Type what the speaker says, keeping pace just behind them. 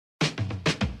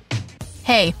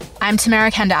Hey, I'm Tamara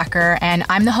Kandaker, and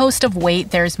I'm the host of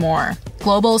Wait, There's More,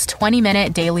 Global's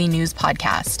 20-minute daily news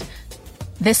podcast.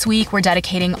 This week, we're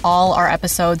dedicating all our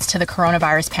episodes to the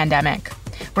coronavirus pandemic.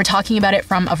 We're talking about it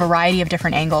from a variety of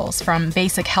different angles, from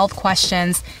basic health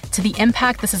questions to the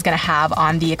impact this is going to have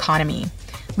on the economy.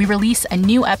 We release a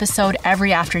new episode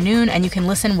every afternoon, and you can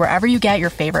listen wherever you get your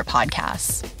favorite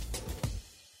podcasts.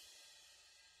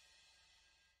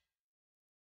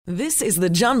 This is the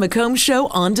John McComb Show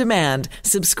on demand.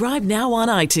 Subscribe now on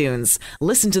iTunes.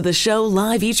 Listen to the show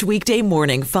live each weekday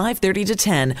morning, 5:30 to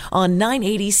 10 on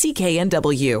 980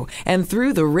 CKNW and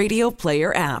through the Radio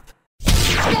Player app.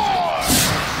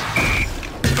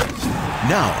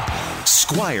 Now,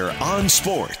 Squire on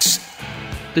Sports.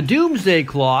 The Doomsday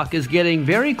clock is getting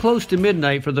very close to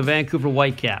midnight for the Vancouver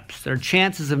Whitecaps. Their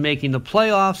chances of making the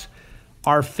playoffs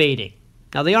are fading.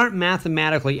 Now, they aren't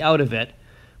mathematically out of it,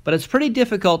 but it's pretty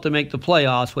difficult to make the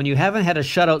playoffs when you haven't had a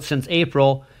shutout since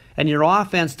April and your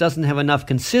offense doesn't have enough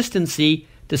consistency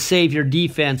to save your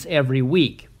defense every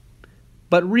week.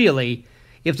 But really,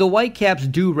 if the Whitecaps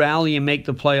do rally and make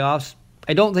the playoffs,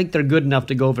 I don't think they're good enough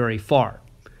to go very far.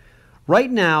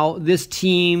 Right now, this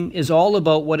team is all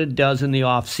about what it does in the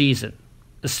offseason,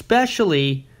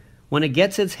 especially when it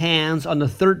gets its hands on the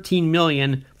 $13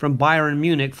 million from Bayern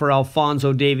Munich for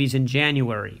Alphonso Davies in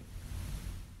January.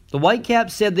 The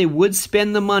Whitecaps said they would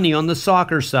spend the money on the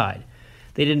soccer side.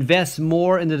 They'd invest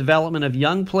more in the development of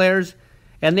young players,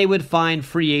 and they would find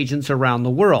free agents around the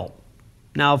world.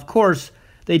 Now, of course,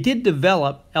 they did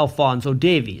develop Alphonso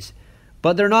Davies,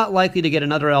 but they're not likely to get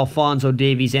another Alphonso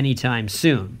Davies anytime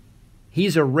soon.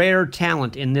 He's a rare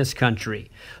talent in this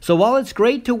country. So while it's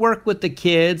great to work with the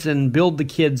kids and build the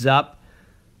kids up,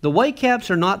 the Whitecaps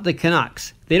are not the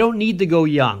Canucks. They don't need to go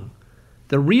young.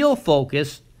 The real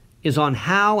focus is on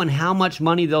how and how much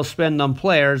money they'll spend on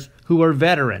players who are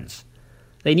veterans.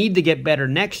 They need to get better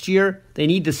next year. They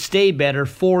need to stay better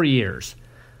 4 years.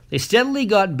 They steadily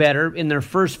got better in their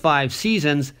first 5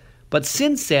 seasons, but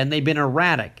since then they've been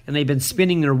erratic and they've been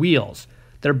spinning their wheels.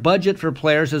 Their budget for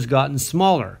players has gotten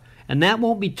smaller, and that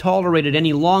won't be tolerated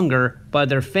any longer by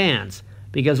their fans,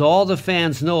 because all the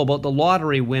fans know about the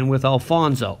lottery win with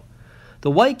Alphonso.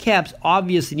 The Whitecaps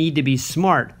obviously need to be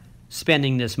smart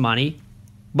spending this money,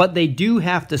 but they do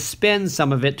have to spend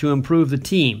some of it to improve the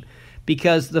team,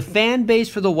 because the fan base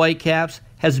for the Whitecaps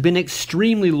has been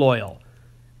extremely loyal,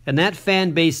 and that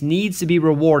fan base needs to be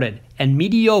rewarded, and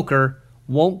mediocre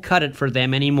won't cut it for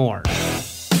them anymore.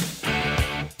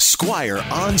 Squire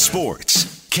on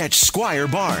Sports. Catch Squire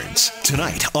Barnes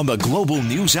tonight on the Global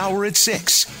News Hour at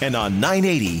 6 and on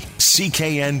 980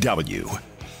 CKNW.